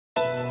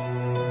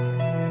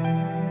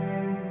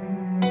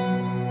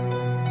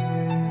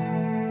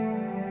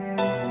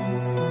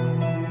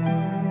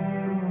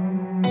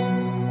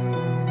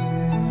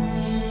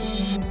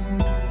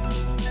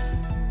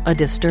A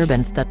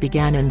disturbance that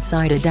began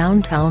inside a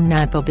downtown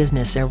Nampa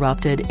business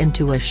erupted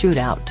into a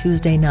shootout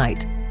Tuesday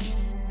night.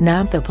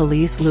 Nampa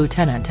Police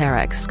Lieutenant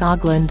Eric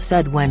Skoglund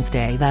said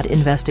Wednesday that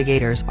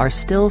investigators are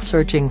still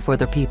searching for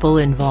the people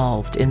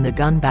involved in the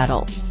gun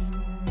battle.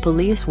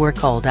 Police were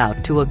called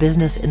out to a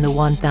business in the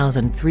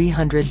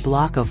 1300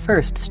 block of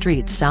 1st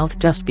Street South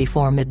just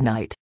before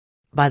midnight.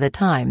 By the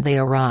time they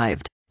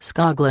arrived,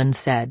 Skoglund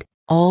said,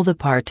 all the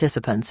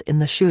participants in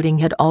the shooting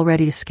had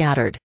already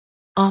scattered.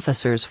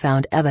 Officers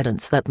found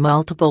evidence that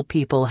multiple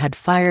people had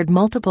fired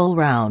multiple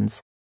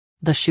rounds.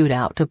 The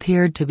shootout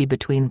appeared to be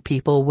between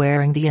people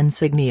wearing the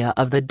insignia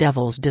of the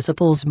Devil's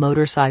Disciples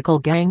motorcycle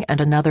gang and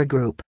another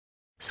group.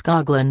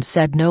 Skoglund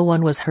said no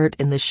one was hurt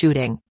in the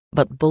shooting,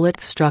 but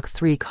bullets struck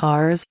 3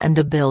 cars and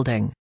a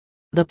building.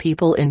 The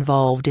people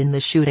involved in the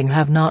shooting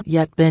have not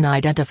yet been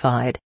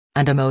identified,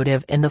 and a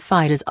motive in the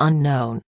fight is unknown.